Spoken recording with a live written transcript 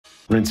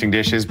Rinsing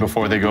dishes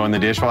before they go in the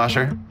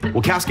dishwasher?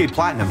 Well, Cascade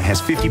Platinum has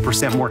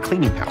 50% more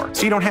cleaning power,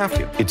 so you don't have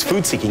to. Its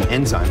food-seeking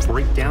enzymes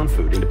break down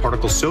food into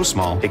particles so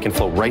small it can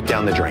flow right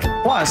down the drain.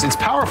 Plus, it's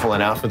powerful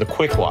enough for the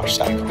quick wash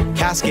cycle.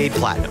 Cascade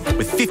Platinum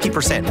with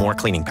 50% more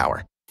cleaning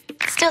power.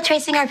 Still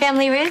tracing our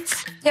family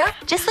roots? Yeah.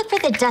 Just look for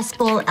the Dust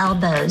Bowl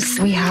elbows.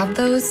 We have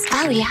those?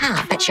 Oh,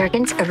 yeah. But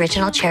Jergens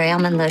Original Cherry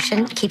Almond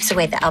Lotion keeps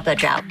away the elbow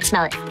drought.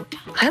 Smell it.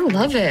 I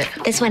love it.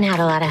 This one had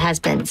a lot of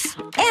husbands.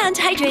 And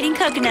hydrating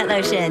coconut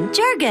lotion.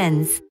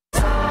 Jergens.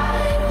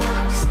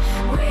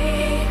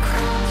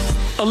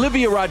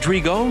 Olivia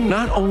Rodrigo,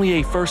 not only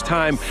a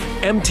first-time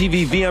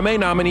MTV VMA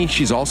nominee,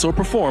 she's also a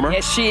performer.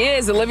 Yes, she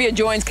is. Olivia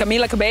joins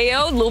Camila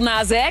Cabello, Lil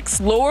Nas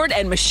X, Lorde,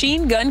 and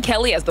Machine Gun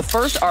Kelly as the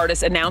first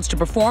artist announced to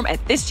perform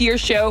at this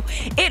year's show.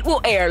 It will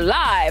air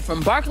live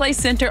from Barclays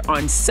Center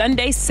on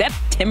Sunday,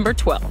 September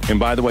 12th. And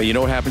by the way, you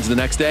know what happens the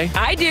next day?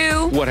 I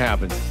do. What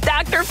happens?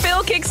 Dr.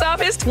 Phil kicks off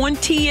his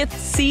 20th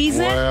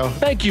season. Well,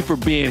 thank you for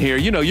being here.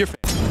 You know, you're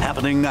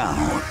happening now.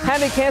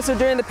 Having cancer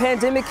during the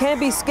pandemic can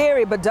be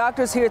scary, but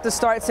doctors here at the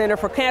START Center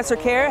for Cancer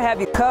Care have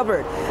you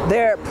covered.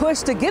 They're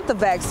pushed to get the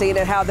vaccine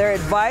and how their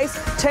advice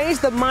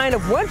changed the mind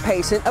of one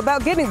patient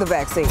about getting the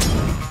vaccine.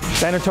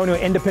 San Antonio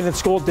Independent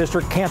School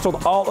District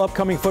canceled all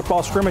upcoming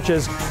football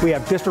scrimmages. We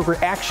have district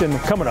reaction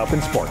coming up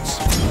in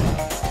sports.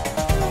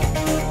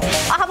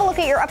 I'll have a look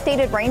at your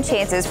updated rain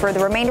chances for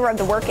the remainder of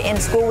the work in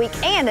school week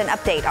and an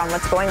update on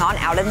what's going on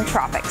out in the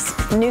tropics.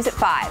 News at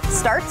 5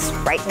 starts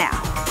right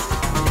now.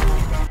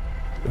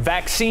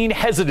 Vaccine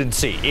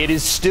hesitancy. It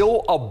is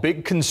still a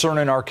big concern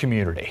in our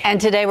community. And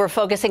today we're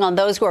focusing on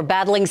those who are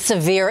battling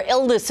severe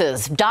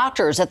illnesses.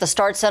 Doctors at the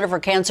START Center for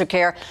Cancer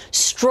Care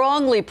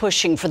strongly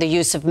pushing for the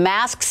use of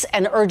masks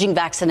and urging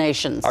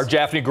vaccinations. Our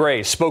Daphne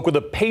Gray spoke with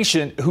a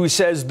patient who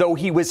says though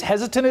he was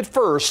hesitant at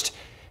first,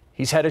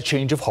 he's had a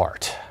change of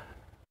heart.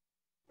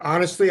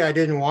 Honestly, I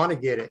didn't want to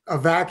get it. A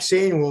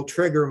vaccine will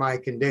trigger my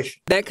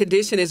condition. That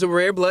condition is a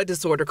rare blood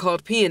disorder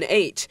called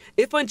PNH.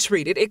 If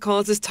untreated, it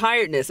causes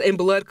tiredness and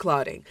blood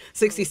clotting.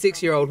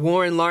 66-year-old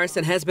Warren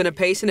Larson has been a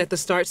patient at the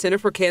START Center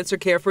for Cancer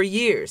Care for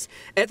years.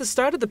 At the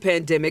start of the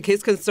pandemic,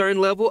 his concern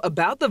level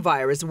about the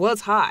virus was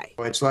high.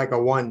 It's like a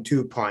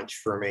 1-2 punch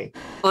for me.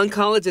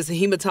 Oncologist and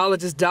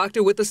hematologist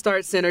doctor with the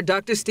START Center,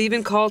 Dr.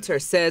 Stephen Coulter,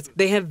 says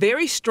they have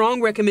very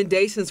strong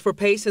recommendations for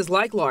patients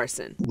like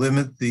Larson.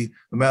 Limit the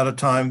amount of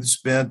time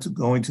spent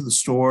going to the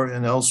store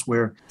and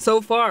elsewhere.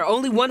 So far,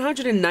 only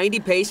 190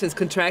 patients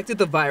contracted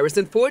the virus,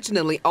 and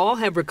fortunately, all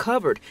have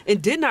recovered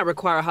and did not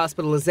require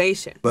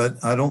hospitalization. But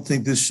I don't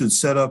think this should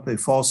set up a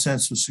false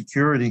sense of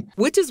security.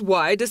 Which is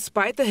why,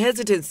 despite the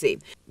hesitancy,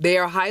 they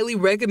are highly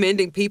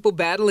recommending people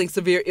battling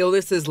severe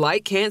illnesses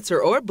like cancer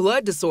or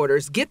blood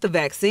disorders get the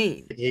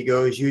vaccine. He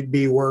goes, you'd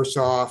be worse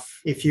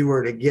off if you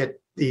were to get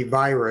the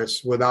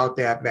virus without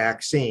that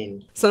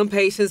vaccine. Some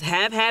patients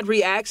have had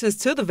reactions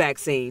to the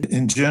vaccine.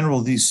 In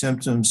general, these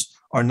symptoms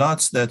are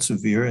not that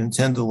severe and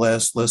tend to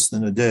last less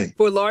than a day.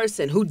 For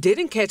Larson, who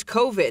didn't catch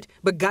COVID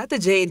but got the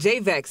J&J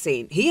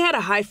vaccine, he had a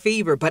high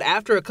fever, but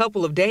after a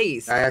couple of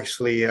days, I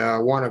actually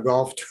won a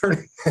golf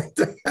tournament.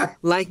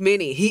 Like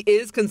many, he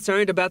is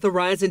concerned about the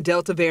rise in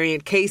Delta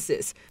variant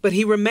cases, but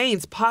he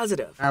remains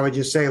positive. I would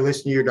just say,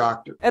 listen to your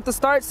doctor. At the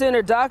START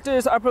Center,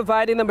 doctors are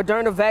providing the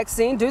Moderna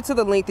vaccine due to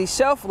the lengthy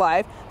shelf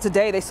life.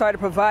 Today, they started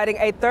providing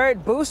a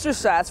third booster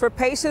shots for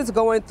patients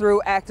going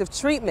through active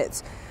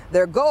treatments.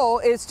 Their goal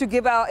is to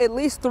give out at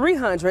least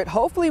 300,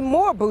 hopefully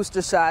more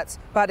booster shots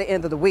by the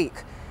end of the week.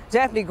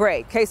 Daphne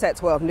Gray, KSAT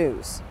 12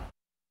 News.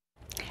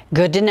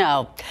 Good to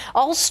know.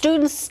 All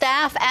students,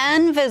 staff,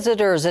 and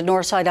visitors at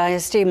Northside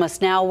ISD must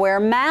now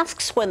wear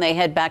masks when they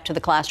head back to the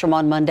classroom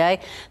on Monday.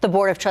 The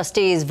Board of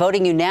Trustees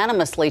voting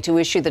unanimously to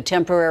issue the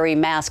temporary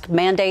mask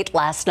mandate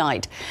last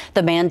night.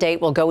 The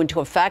mandate will go into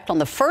effect on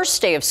the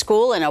first day of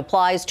school and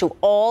applies to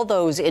all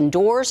those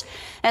indoors.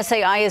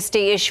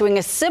 SAISD issuing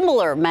a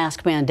similar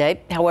mask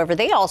mandate. However,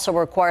 they also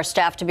require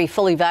staff to be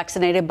fully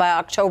vaccinated by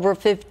October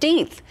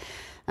 15th.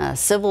 A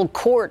civil district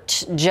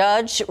court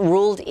judge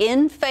ruled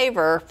in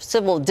favor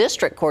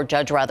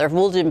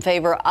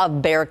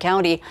of Bexar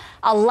County,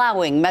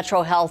 allowing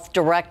Metro Health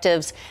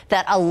directives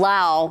that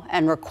allow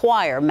and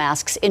require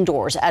masks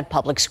indoors at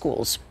public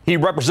schools. He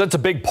represents a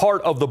big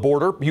part of the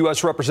border.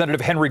 U.S.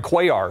 Representative Henry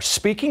Cuellar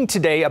speaking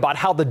today about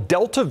how the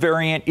Delta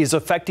variant is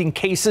affecting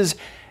cases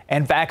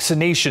and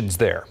vaccinations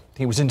there.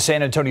 He was in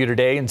San Antonio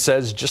today and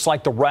says, just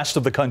like the rest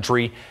of the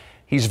country,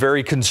 he's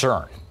very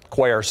concerned.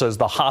 Cuellar says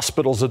the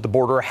hospitals at the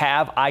border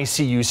have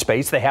ICU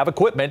space. They have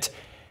equipment.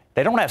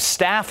 They don't have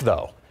staff,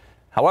 though.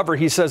 However,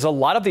 he says a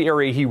lot of the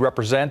area he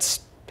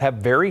represents have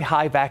very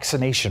high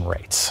vaccination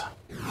rates.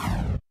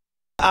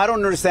 I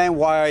don't understand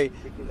why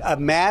a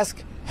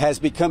mask has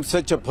become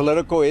such a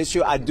political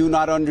issue. I do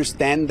not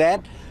understand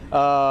that.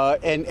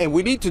 And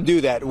we need to do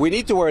that. We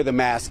need to wear the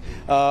mask.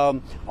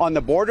 On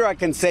the border, I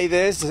can say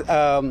this,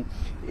 our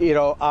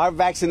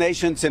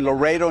vaccinations in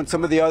Laredo and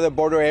some of the other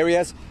border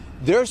areas,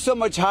 they're so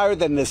much higher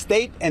than the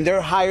state and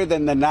they're higher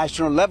than the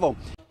national level.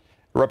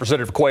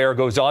 Representative Cuellar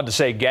goes on to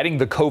say getting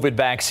the COVID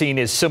vaccine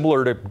is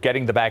similar to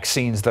getting the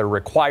vaccines that are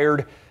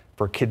required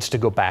for kids to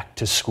go back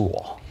to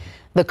school.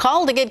 The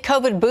call to get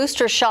COVID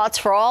booster shots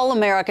for all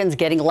Americans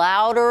getting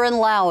louder and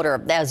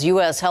louder as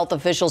U.S. health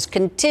officials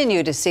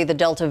continue to see the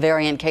Delta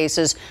variant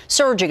cases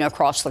surging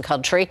across the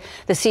country.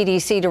 The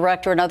CDC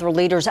director and other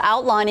leaders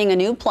outlining a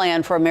new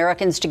plan for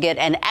Americans to get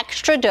an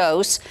extra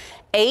dose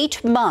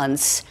 8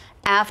 months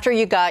after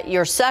you got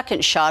your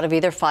second shot of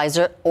either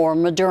Pfizer or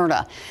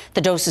Moderna.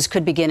 The doses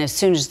could begin as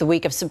soon as the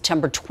week of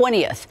September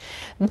 20th.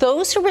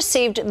 Those who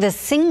received the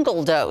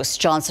single dose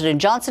Johnson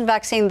 & Johnson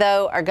vaccine,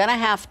 though, are going to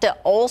have to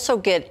also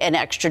get an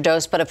extra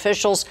dose, but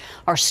officials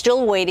are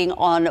still waiting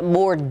on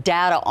more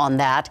data on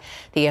that.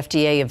 The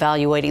FDA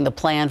evaluating the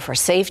plan for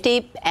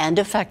safety and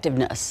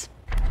effectiveness.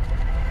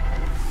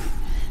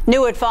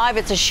 New at 5,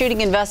 it's a shooting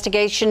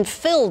investigation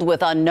filled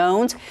with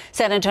unknowns.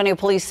 San Antonio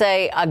police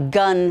say a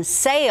gun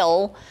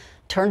sale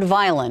turned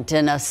violent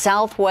in a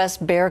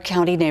southwest Bexar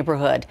County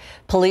neighborhood.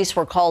 Police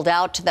were called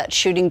out to that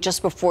shooting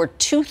just before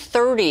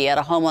 2:30 at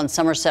a home on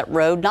Somerset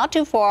Road, not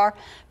too far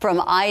from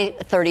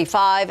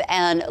I-35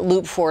 and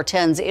Loop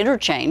 410's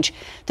interchange.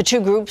 The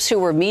two groups who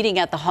were meeting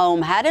at the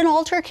home had an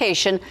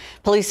altercation.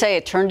 Police say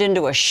it turned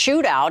into a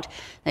shootout.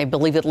 They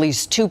believe at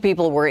least 2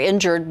 people were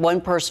injured. One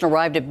person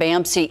arrived at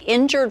BAMC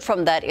injured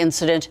from that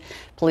incident.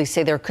 Police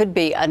say there could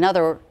be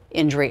another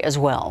injury as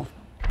well.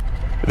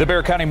 The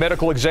Bexar County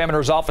Medical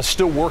Examiner's Office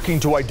still working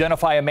to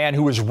identify a man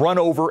who was run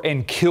over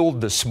and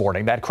killed this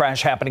morning. That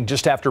crash happening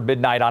just after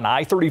midnight on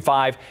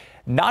I-35,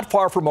 not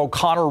far from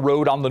O'Connor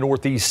Road on the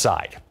northeast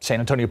side. San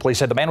Antonio police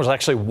said the man was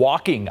actually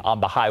walking on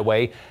the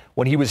highway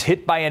when he was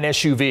hit by an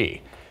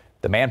SUV.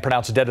 The man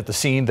pronounced dead at the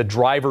scene. The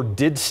driver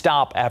did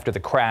stop after the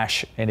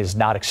crash and is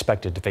not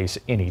expected to face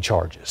any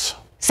charges.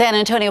 San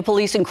Antonio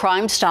police and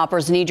Crime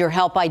Stoppers need your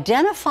help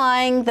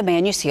identifying the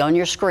man you see on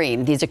your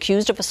screen. He's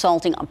accused of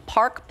assaulting a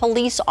park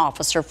police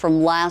officer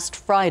from last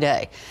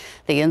Friday.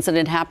 The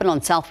incident happened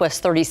on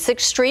Southwest 36th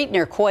Street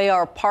near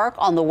Cuellar Park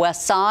on the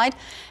west side.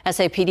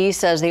 SAPD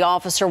says the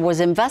officer was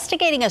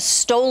investigating a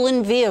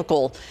stolen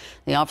vehicle.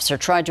 The officer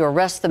tried to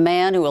arrest the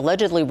man who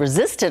allegedly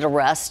resisted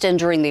arrest,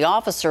 injuring the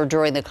officer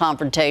during the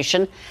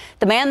confrontation.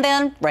 The man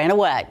then ran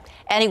away.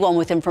 Anyone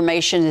with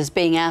information is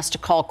being asked to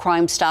call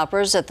Crime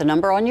Stoppers at the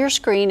number on your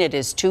screen. It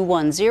is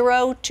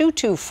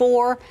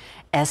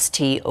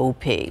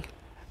 210-224-STOP.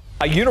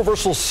 A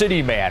Universal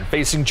City man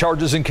facing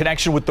charges in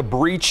connection with the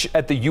breach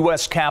at the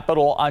U.S.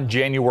 Capitol on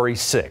January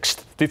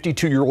 6th.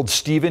 52-year-old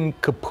Stephen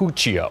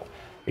Capuccio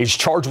is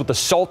charged with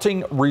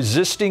assaulting,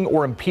 resisting,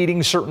 or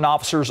impeding certain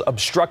officers,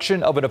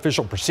 obstruction of an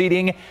official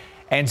proceeding,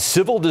 and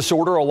civil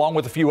disorder, along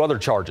with a few other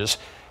charges.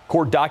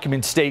 Court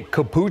documents state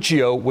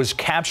Capuccio was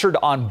captured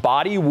on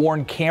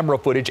body-worn camera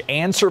footage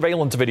and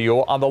surveillance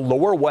video on the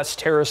lower west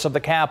terrace of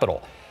the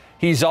Capitol.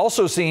 He's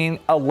also seen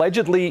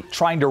allegedly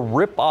trying to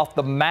rip off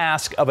the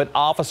mask of an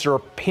officer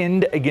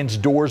pinned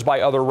against doors by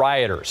other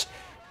rioters.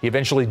 He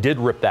eventually did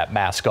rip that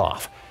mask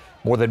off.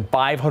 More than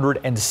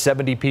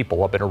 570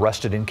 people have been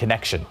arrested in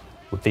connection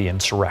with the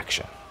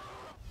insurrection.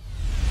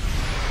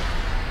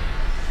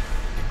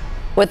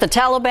 With the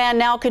Taliban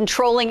now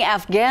controlling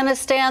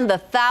Afghanistan, the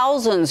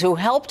thousands who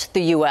helped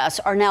the U.S.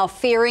 are now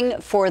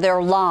fearing for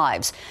their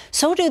lives.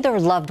 So do their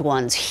loved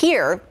ones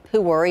here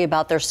who worry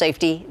about their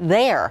safety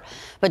there.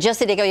 But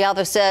Jessie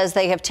Degollado says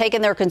they have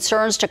taken their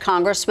concerns to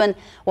Congressman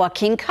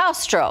Joaquin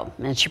Castro,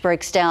 and she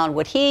breaks down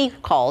what he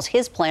calls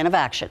his plan of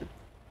action.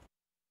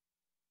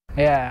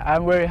 Yeah,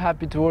 I'm very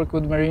happy to work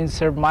with Marines,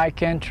 serve my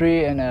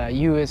country and a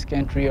U.S.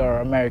 country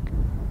or America.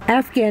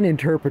 Afghan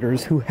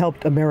interpreters who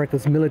helped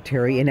America's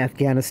military in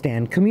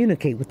Afghanistan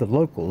communicate with the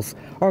locals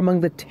are among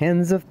the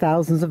tens of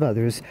thousands of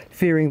others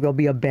fearing they'll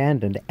be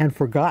abandoned and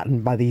forgotten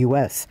by the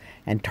U.S.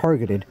 and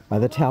targeted by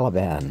the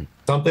Taliban.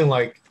 Something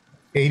like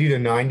 80 to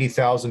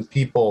 90,000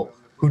 people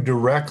who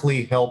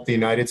directly helped the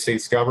United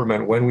States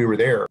government when we were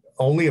there.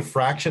 Only a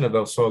fraction of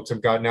those folks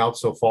have gotten out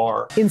so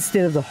far.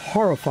 Instead of the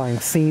horrifying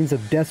scenes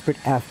of desperate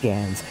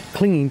Afghans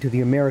clinging to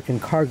the American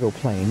cargo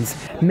planes,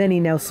 many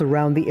now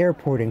surround the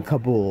airport in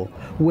Kabul,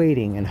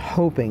 waiting and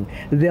hoping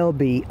they'll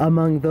be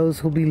among those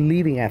who'll be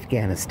leaving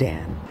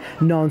Afghanistan.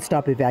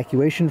 Non-stop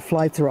evacuation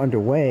flights are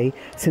underway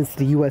since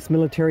the U.S.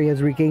 military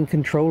has regained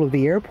control of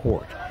the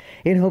airport.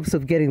 In hopes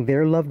of getting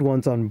their loved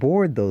ones on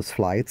board those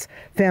flights,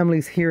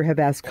 families here have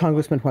asked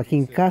Congressman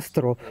Joaquin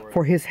Castro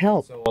for his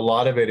help. So a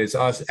lot of it is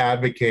us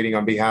advocating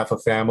on behalf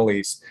of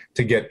families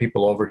to get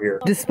people over here.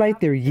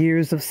 Despite their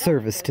years of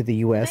service to the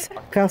U.S.,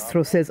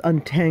 Castro says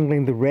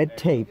untangling the red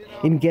tape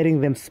in getting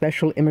them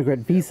special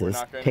immigrant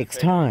visas takes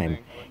time.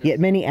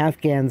 Yet many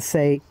Afghans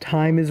say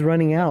time is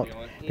running out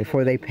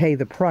before they pay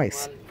the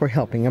price for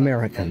helping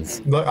Americans.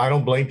 Look, I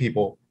don't blame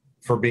people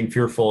for being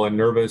fearful and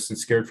nervous and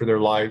scared for their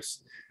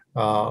lives.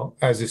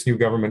 As this new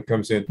government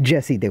comes in.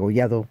 Jessie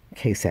Degollado,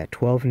 KSAT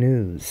 12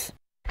 News.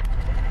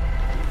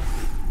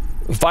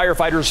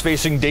 Firefighters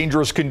facing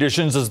dangerous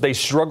conditions as they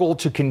struggle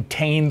to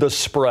contain the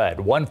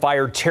spread. One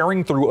fire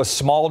tearing through a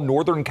small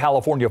Northern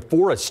California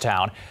forest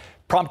town,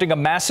 prompting a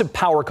massive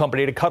power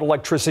company to cut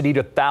electricity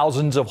to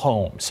thousands of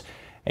homes.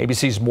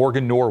 ABC's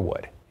Morgan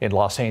Norwood in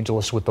Los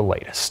Angeles with the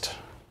latest.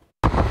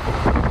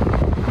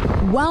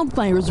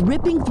 Wildfires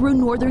ripping through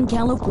Northern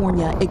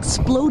California,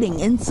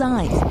 exploding in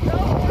size.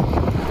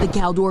 The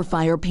Caldor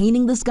fire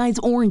painting the skies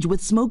orange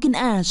with smoke and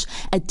ash,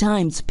 at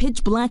times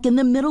pitch black in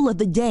the middle of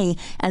the day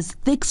as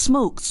thick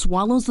smoke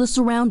swallows the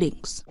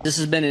surroundings. This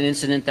has been an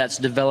incident that's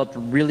developed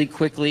really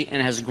quickly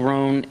and has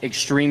grown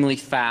extremely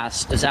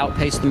fast. It's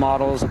outpaced the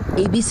models.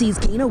 ABC's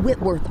Kana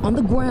Whitworth on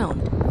the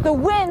ground. The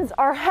winds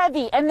are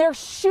heavy and they're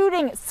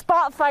shooting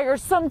spot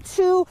fires some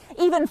 2,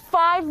 even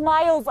 5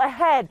 miles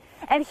ahead.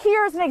 And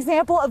here's an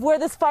example of where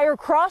this fire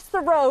crossed the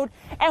road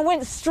and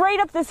went straight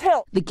up this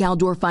hill. The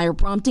Caldor fire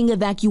prompting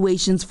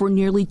evacuations for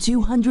nearly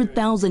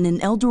 200,000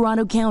 in El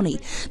Dorado County.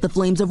 The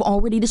flames have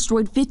already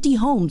destroyed 50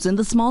 homes in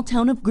the small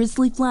town of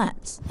Grizzly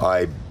Flats.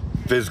 I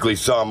physically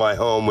saw my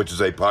home, which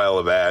is a pile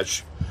of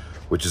ash,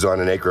 which is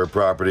on an acre of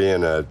property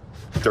and a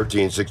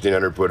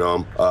 1,600 foot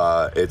home.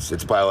 It's a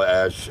pile of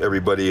ash.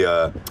 Everybody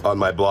on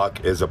my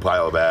block is a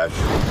pile of ash.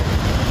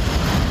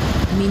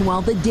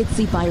 Meanwhile, the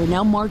Dixie Fire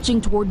now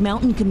marching toward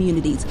mountain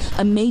communities,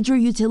 a major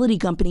utility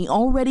company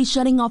already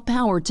shutting off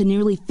power to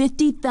nearly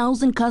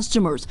 50,000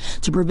 customers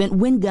to prevent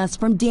wind gusts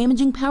from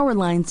damaging power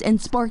lines and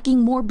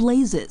sparking more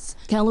blazes.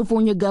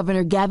 California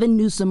Governor Gavin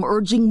Newsom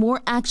urging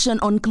more action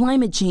on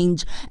climate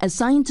change as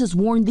scientists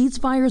warn these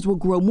fires will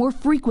grow more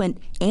frequent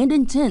and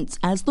intense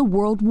as the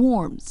world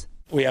warms.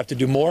 We have to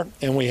do more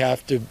and we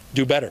have to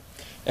do better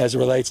as it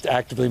relates to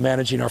actively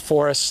managing our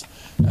forests,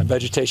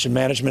 vegetation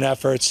management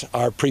efforts,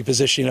 our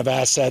pre-positioning of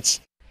assets.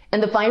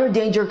 And the fire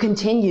danger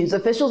continues.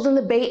 Officials in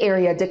the Bay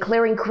Area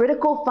declaring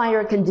critical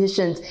fire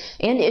conditions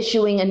and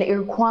issuing an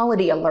air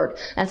quality alert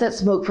as that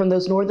smoke from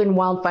those northern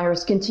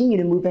wildfires continue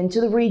to move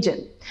into the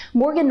region.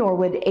 Morgan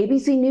Norwood,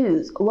 ABC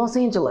News, Los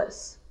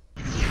Angeles.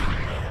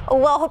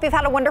 Well, hope you've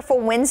had a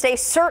wonderful Wednesday.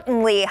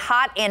 Certainly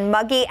hot and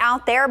muggy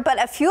out there,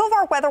 but a few of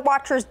our weather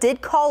watchers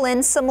did call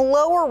in some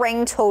lower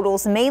rain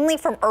totals, mainly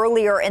from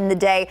earlier in the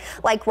day,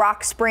 like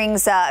Rock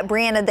Springs,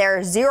 Brianna there,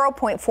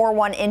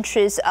 0.41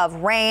 inches of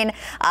rain,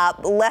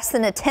 less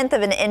than 1/10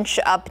 of an inch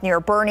up near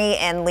Bernie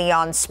and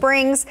Leon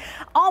Springs,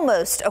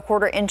 almost a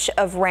 1/4 inch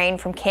of rain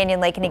from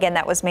Canyon Lake. And again,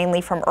 that was mainly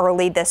from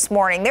early this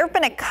morning. There have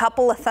been a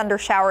couple of thunder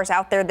showers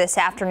out there this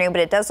afternoon, but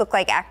it does look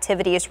like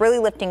activity is really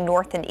lifting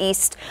north and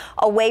east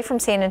away from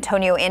San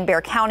Antonio and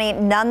Bexar County.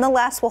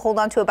 Nonetheless, we'll hold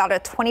on to about a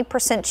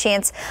 20%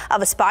 chance of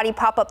a spotty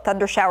pop-up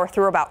thunder shower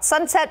through about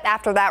sunset.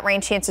 After that,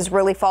 rain chances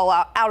really fall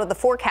out of the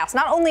forecast,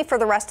 not only for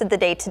the rest of the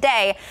day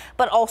today,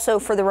 but also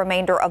for the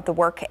remainder of the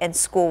work and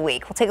school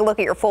week. We'll take a look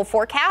at your full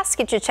forecast,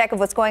 get you a check of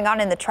what's going on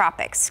in the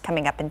tropics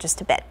coming up in just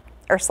a bit.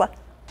 Ursula.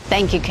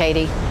 Thank you,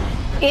 Katie.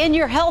 In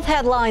your health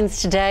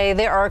headlines today,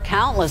 there are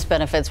countless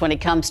benefits when it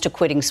comes to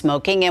quitting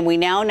smoking, and we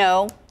now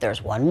know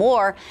there's one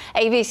more.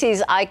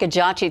 ABC's Ike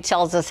Ajachi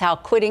tells us how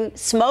quitting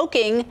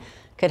smoking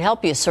could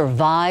help you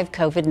survive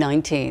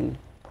COVID-19.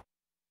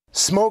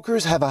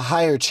 Smokers have a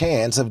higher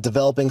chance of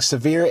developing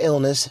severe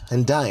illness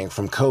and dying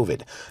from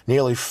COVID.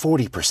 Nearly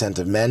 40%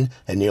 of men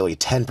and nearly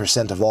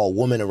 10% of all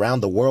women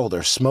around the world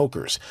are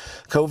smokers.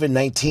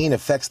 COVID-19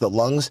 affects the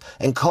lungs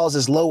and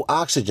causes low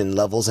oxygen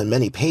levels in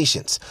many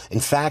patients.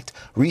 In fact,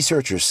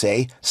 researchers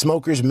say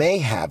smokers may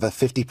have a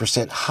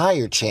 50%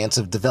 higher chance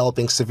of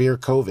developing severe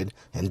COVID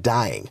and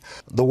dying.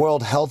 The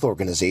World Health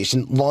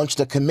Organization launched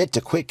a Commit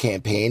to Quit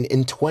campaign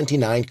in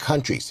 29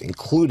 countries,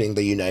 including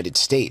the United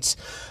States.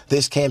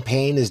 This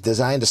campaign is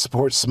designed to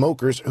support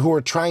smokers who are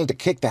trying to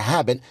kick the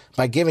habit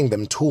by giving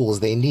them tools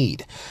they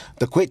need.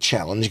 The Quit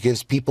Challenge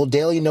gives people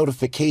daily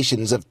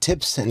notifications of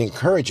tips and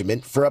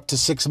encouragement for up to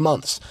 6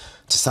 months.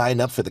 To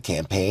sign up for the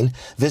campaign,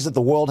 visit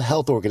the World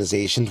Health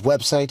Organization's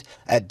website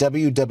at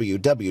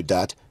www.who.int.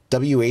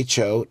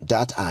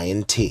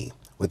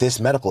 With this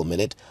Medical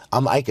Minute,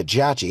 I'm Ike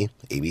Ajachi,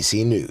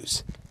 ABC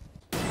News.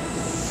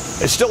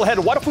 It's still ahead.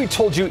 What if we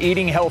told you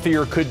eating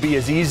healthier could be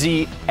as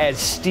easy as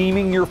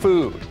steaming your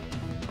food?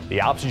 The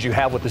options you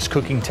have with this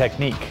cooking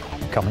technique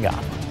coming up.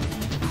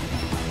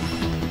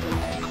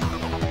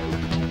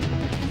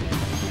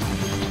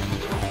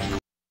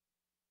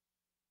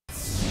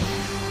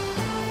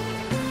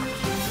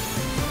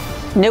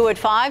 New at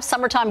 5,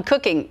 summertime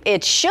cooking.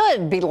 It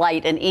should be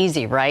light and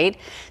easy, right?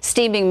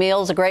 Steaming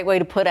meals, a great way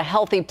to put a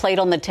healthy plate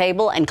on the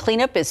table, and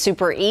cleanup is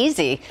super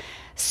easy.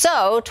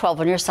 So 12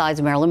 on your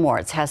sides, Marilyn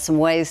Moritz has some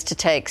ways to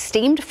take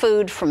steamed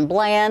food from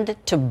bland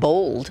to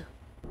bold.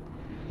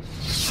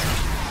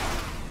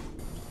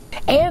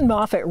 Ann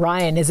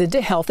Moffett-Ryan is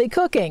into healthy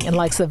cooking and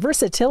likes the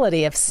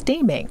versatility of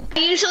steaming. I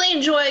usually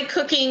enjoy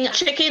cooking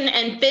chicken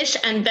and fish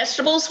and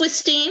vegetables with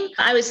steam.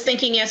 I was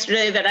thinking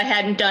yesterday that I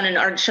hadn't done an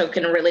artichoke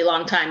in a really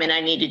long time and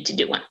I needed to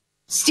do one.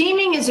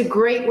 Steaming is a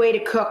great way to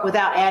cook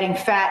without adding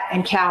fat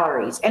and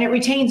calories, and it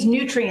retains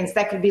nutrients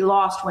that could be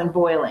lost when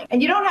boiling.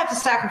 And you don't have to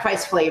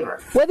sacrifice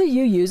flavor. Whether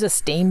you use a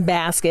steam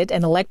basket,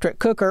 an electric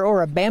cooker,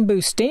 or a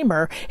bamboo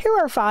steamer, here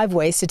are 5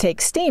 ways to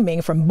take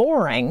steaming from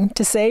boring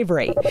to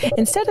savory.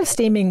 Instead of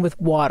steaming with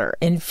water,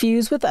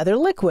 infuse with other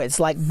liquids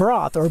like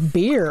broth or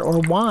beer or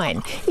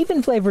wine,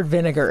 even flavored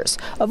vinegars.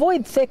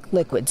 Avoid thick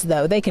liquids,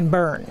 though. They can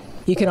burn.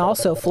 You can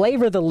also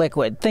flavor the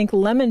liquid. Think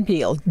lemon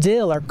peel,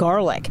 dill, or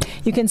garlic.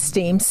 You can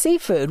steam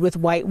seafood with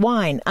white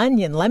wine,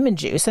 onion, lemon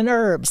juice, and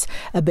herbs.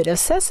 A bit of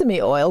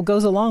sesame oil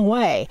goes a long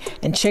way.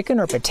 And chicken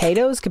or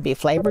potatoes can be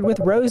flavored with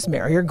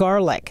rosemary or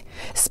garlic.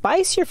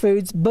 Spice your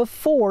foods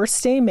before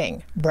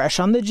steaming. Brush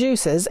on the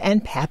juices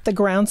and pat the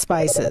ground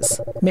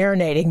spices.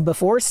 Marinating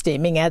before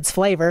steaming adds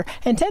flavor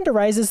and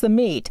tenderizes the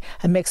meat.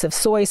 A mix of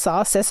soy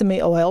sauce,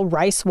 sesame oil,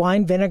 rice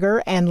wine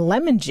vinegar, and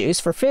lemon juice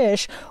for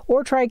fish,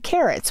 or try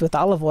carrots with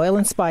olive oil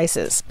and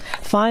spices.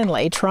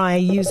 Finally, try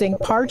using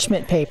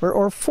parchment paper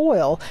or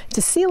foil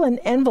to seal an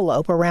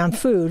envelope around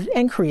food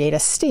and create a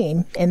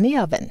steam in the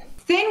oven.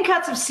 Thin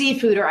cuts of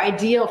seafood are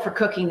ideal for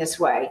cooking this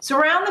way.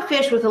 Surround the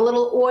fish with a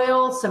little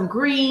oil, some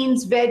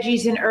greens,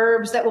 veggies, and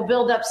herbs that will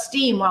build up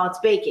steam while it's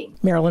baking.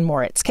 Marilyn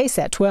Moritz,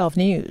 KSAT 12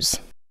 News.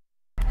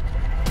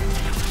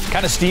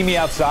 Kind of steamy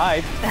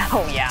outside.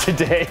 Oh, yeah.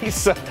 Today,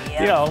 so,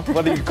 you know,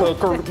 whether you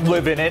cook or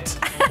live in it,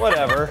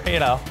 whatever, you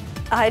know.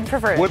 I'd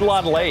prefer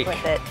Woodlawn Lake.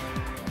 With it.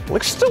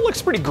 Still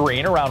looks pretty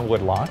green around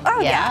Woodlawn. Oh,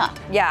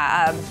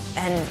 yeah.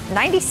 And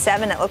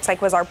 97, it looks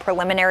like, was our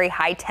preliminary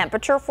high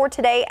temperature for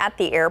today at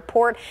the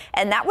airport.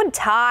 And that would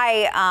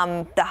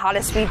tie the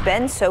hottest we've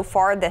been so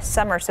far this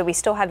summer. So we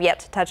still have yet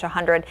to touch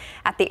 100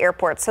 at the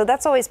airport. So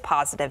that's always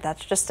positive.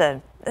 That's just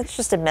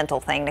a mental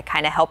thing to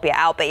kind of help you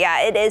out. But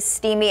yeah, it is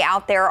steamy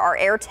out there. Our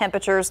air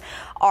temperatures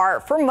are,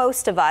 for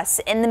most of us,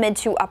 in the mid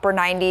to upper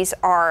 90s.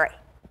 Our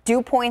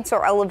dew points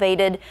are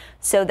elevated,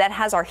 so that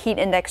has our heat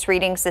index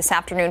readings this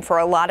afternoon for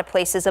a lot of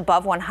places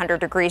above 100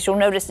 degrees. You'll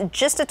notice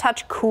just a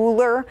touch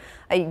cooler.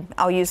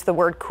 I'll use the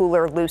word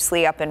cooler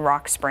loosely up in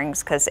Rock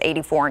Springs because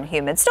 84 and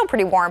humid. Still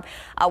pretty warm.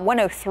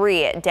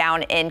 103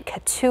 down in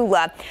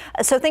Cotulla.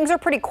 So things are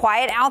pretty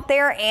quiet out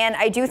there, and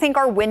I do think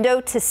our window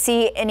to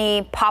see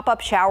any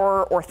pop-up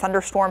shower or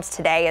thunderstorms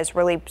today is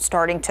really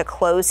starting to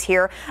close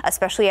here,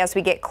 especially as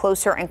we get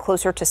closer and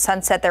closer to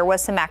sunset. There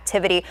was some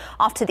activity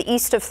off to the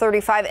east of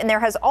 35, and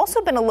there has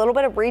also been a little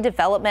bit of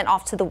redevelopment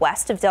off to the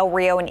west of Del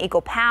Rio and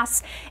Eagle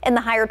Pass in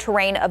the higher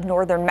terrain of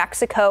northern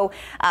Mexico.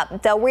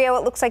 Del Rio,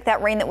 it looks like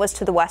that rain that was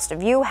to the west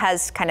of you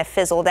has kind of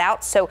fizzled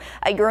out, so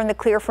you're in the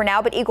clear for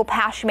now. But Eagle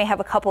Pass, you may have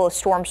a couple of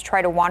storms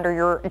try to wander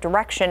your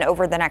direction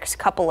over the next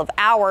couple of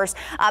hours.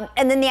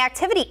 And then the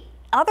activity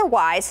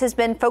otherwise has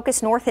been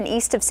focused north and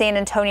east of San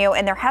Antonio,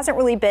 and there hasn't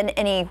really been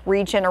any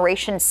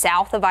regeneration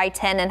south of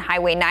I-10 and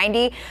Highway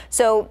 90.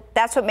 So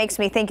that's what makes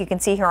me think, you can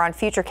see here on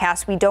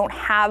Futurecast, we don't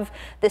have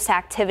this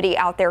activity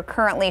out there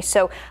currently.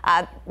 So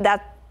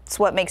that's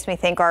what makes me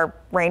think our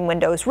rain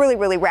window is really,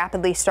 really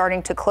rapidly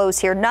starting to close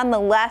here.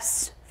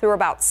 Nonetheless, through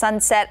about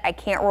sunset, I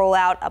can't rule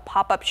out a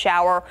pop-up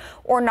shower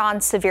or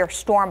non-severe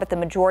storm, but the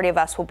majority of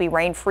us will be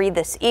rain-free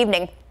this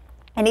evening.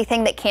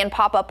 Anything that can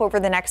pop up over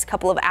the next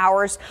couple of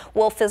hours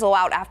will fizzle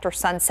out after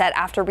sunset,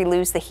 after we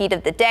lose the heat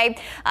of the day.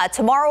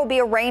 Tomorrow will be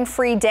a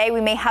rain-free day.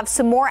 We may have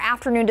some more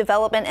afternoon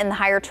development in the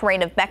higher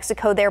terrain of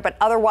Mexico there, but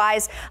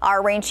otherwise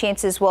our rain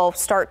chances will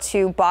start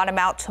to bottom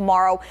out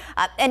tomorrow.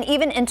 And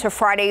even into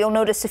Friday, you'll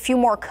notice a few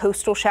more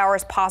coastal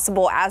showers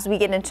possible as we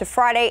get into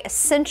Friday.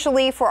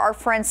 Essentially, for our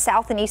friends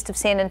south and east of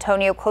San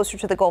Antonio, closer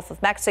to the Gulf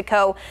of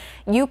Mexico,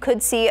 you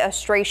could see a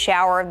stray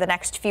shower the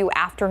next few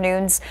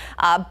afternoons,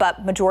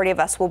 but majority of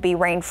us will be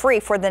rain-free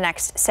for the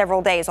next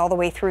several days, all the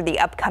way through the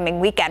upcoming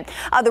weekend.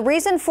 The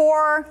reason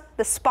for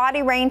the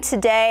spotty rain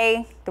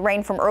today, the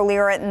rain from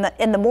earlier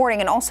in the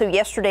morning, and also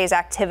yesterday's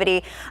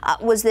activity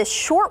was this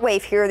short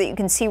wave here that you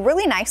can see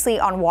really nicely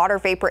on water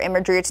vapor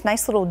imagery. It's a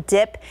nice little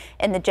dip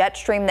in the jet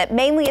stream that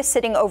mainly is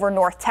sitting over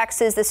North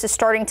Texas. This is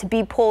starting to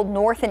be pulled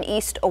north and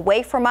east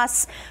away from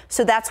us,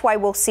 so that's why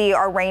we'll see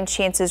our rain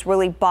chances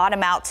really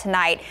bottom out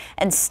tonight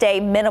and stay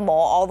minimal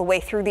all the way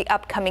through the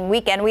upcoming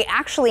weekend. We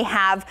actually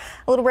have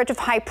a little ridge of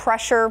high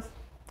pressure,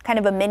 kind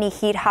of a mini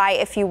heat high,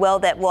 if you will,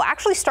 that will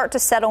actually start to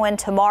settle in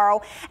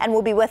tomorrow and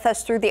will be with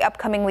us through the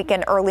upcoming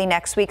weekend, early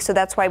next week. So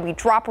that's why we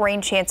drop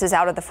rain chances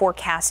out of the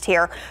forecast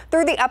here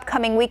through the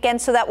upcoming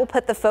weekend. So that will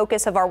put the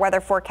focus of our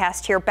weather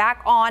forecast here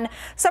back on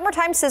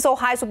summertime sizzle.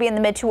 Highs will be in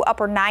the mid to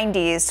upper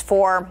 90s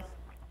for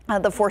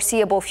the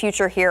foreseeable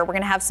future here. We're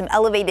going to have some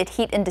elevated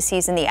heat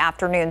indices in the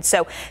afternoon.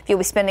 So if you'll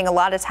be spending a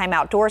lot of time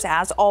outdoors,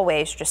 as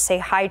always, just stay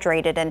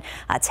hydrated and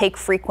take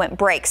frequent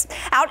breaks.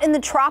 Out in the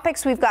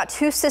tropics, we've got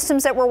two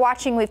systems that we're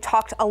watching. We've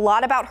talked a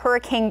lot about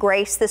Hurricane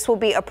Grace. This will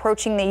be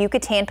approaching the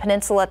Yucatan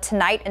Peninsula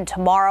tonight and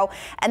tomorrow,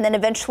 and then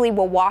eventually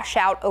will wash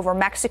out over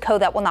Mexico.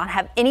 That will not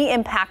have any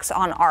impacts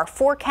on our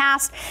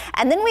forecast.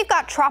 And then we've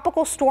got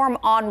Tropical Storm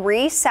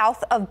Henri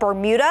south of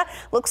Bermuda.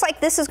 Looks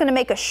like this is going to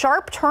make a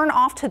sharp turn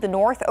off to the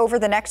north over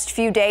the next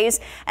few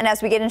days, and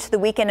as we get into the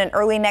weekend and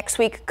early next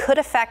week, could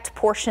affect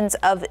portions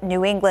of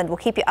New England. We'll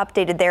keep you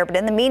updated there, but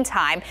in the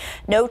meantime,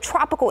 no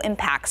tropical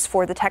impacts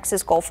for the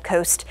Texas Gulf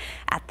Coast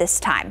at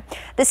this time.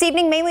 This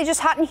evening, mainly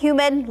just hot and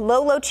humid.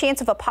 Low chance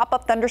of a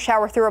pop-up thunder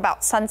shower through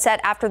about sunset.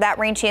 After that,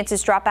 rain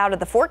chances drop out of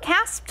the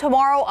forecast.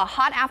 Tomorrow, a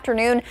hot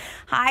afternoon,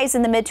 highs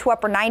in the mid to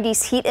upper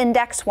 90s, heat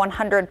index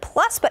 100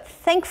 plus, but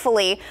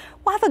thankfully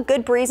we'll have a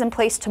good breeze in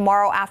place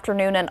tomorrow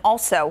afternoon and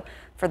also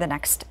for the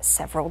next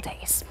several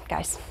days.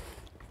 Guys.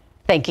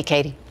 Thank you,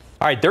 Katie.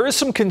 All right, there is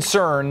some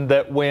concern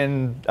that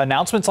when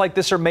announcements like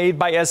this are made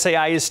by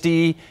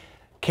SAISD,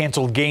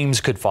 canceled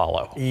games could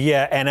follow.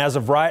 Yeah, and as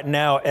of right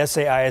now,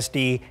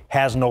 SAISD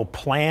has no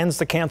plans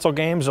to cancel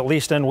games, at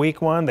least in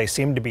week 1. They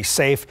seem to be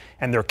safe,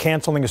 and they're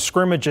canceling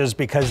scrimmages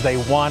because they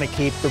want to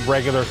keep the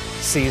regular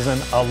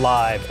season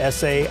alive.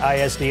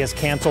 SAISD has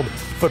canceled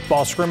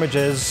football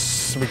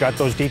scrimmages. We got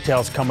those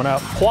details coming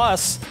up.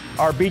 Plus,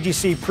 our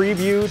BGC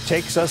preview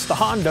takes us to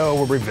Hondo,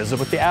 where we visit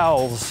with the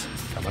Owls.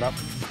 Coming up.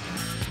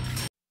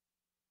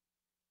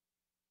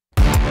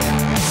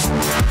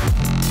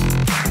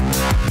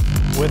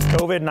 With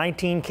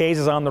COVID-19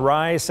 cases on the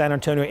rise, San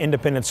Antonio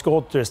Independent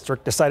School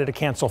District decided to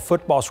cancel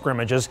football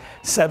scrimmages,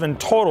 7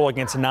 total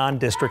against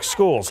non-district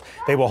schools.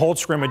 They will hold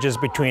scrimmages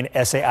between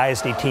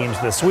SAISD teams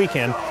this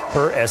weekend,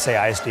 per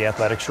SAISD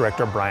Athletics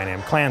Director Brian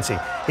M. Clancy.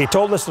 He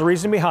told us the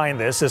reason behind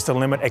this is to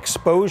limit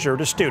exposure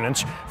to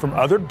students from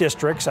other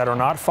districts that are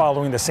not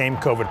following the same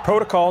COVID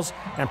protocols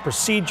and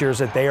procedures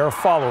that they are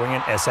following in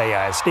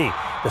SAISD.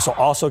 This will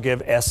also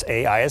give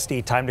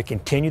SAISD time to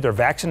continue their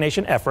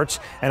vaccination efforts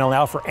and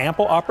allow for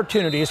ample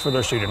opportunities for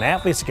their student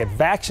athletes to get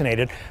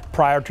vaccinated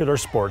prior to their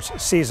sports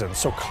season.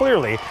 So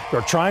clearly,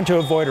 they're trying to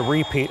avoid a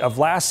repeat of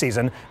last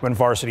season when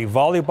varsity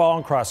volleyball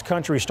and cross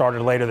country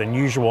started later than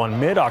usual in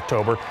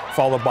mid-October,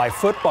 followed by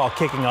football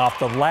kicking off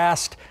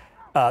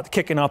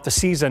the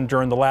season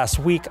during the last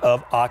week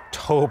of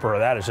October.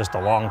 That is just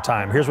a long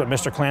time. Here's what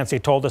Mr. Clancy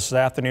told us this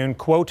afternoon.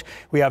 Quote,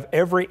 "We have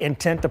every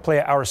intent to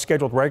play our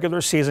scheduled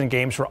regular season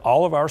games for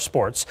all of our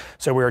sports,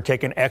 so we are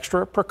taking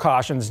extra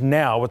precautions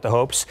now with the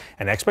hopes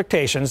and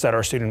expectations that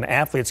our student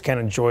athletes can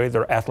enjoy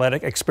their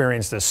athletic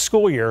experience this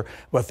school year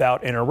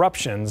without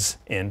interruptions,"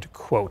 end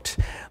quote.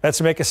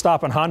 Let's make a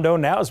stop in Hondo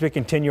now as we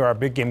continue our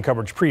big game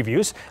coverage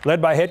previews.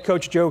 Led by head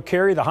coach Joe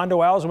Carey, the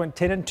Hondo Owls went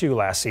 10-2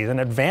 last season,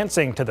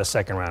 advancing to the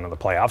second round of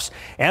the playoffs,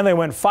 and they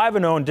went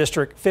 5-0 in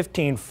District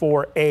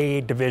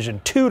 15-4A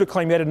Division II to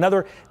claim yet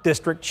another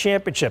district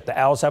championship. The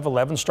Owls have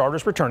 11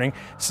 starters returning,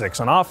 6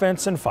 on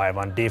offense and 5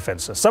 on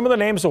defense. Some of the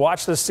names to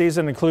watch this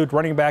season include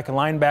running back and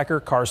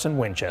linebacker Carson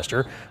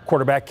Winchester,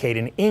 quarterback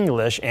Caden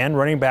English, and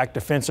running back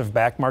defensive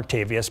back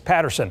Martavius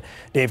Patterson.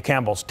 Dave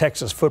Campbell's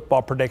Texas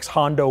Football predicts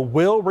Hondo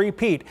will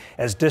repeat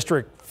as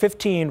District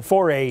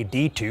 15-4A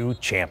D2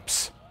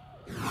 champs.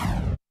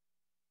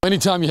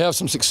 Anytime you have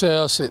some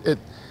success,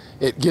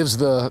 it gives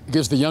the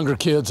younger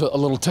kids a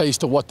little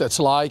taste of what that's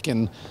like,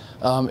 and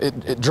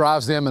it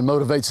drives them and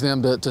motivates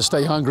them to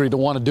stay hungry to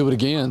want to do it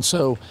again.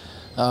 So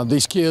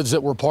these kids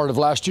that were part of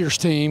last year's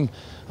team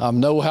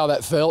know how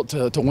that felt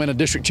to win a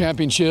district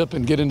championship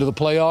and get into the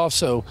playoffs.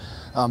 So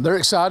they're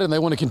excited and they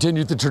want to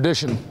continue the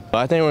tradition.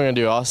 I think we're going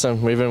to do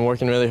awesome. We've been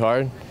working really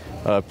hard.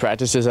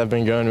 Practices have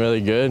been going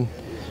really good.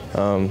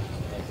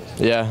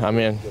 Yeah, I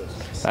mean,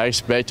 I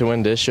expect to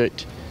win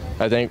district.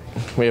 I think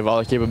we have all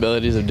the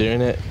capabilities of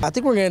doing it. I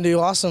think we're going to do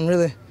awesome,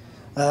 really.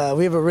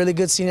 We have a really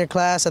good senior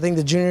class. I think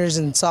the juniors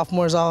and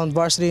sophomores all in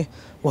varsity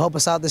will help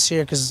us out this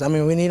year because, I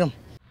mean, we need them.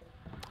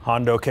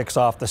 Hondo kicks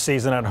off the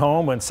season at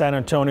home with San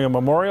Antonio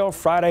Memorial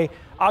Friday,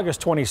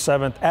 August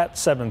 27th at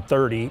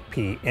 7:30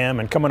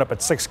 p.m. And coming up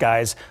at 6,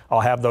 guys,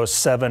 I'll have those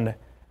 7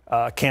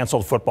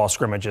 canceled football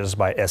scrimmages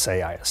by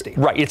SAISD.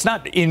 Right. It's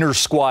not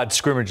inter-squad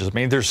scrimmages. I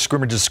mean, there's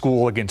scrimmages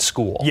school against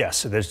school.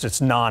 Yes.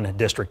 It's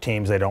non-district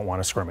teams they don't want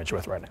to scrimmage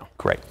with right now.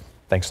 Great.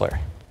 Thanks, Larry.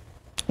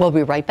 We'll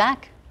be right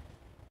back.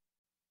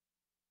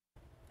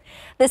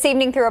 This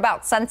evening through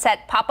about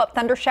sunset, pop-up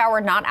thunder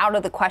shower not out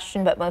of the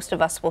question, but most of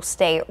us will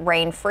stay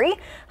rain-free.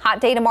 Hot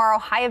day tomorrow,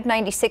 high of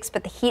 96,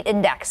 but the heat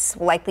index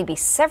will likely be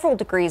several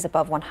degrees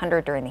above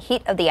 100 during the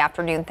heat of the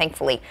afternoon.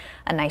 Thankfully,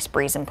 a nice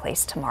breeze in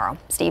place tomorrow.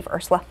 Steve,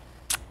 Ursula.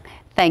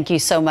 Thank you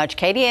so much,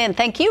 Katie, and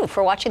thank you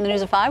for watching the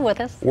News at 5 with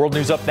us. World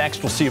News up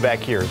next. We'll see you back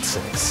here at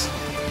 6.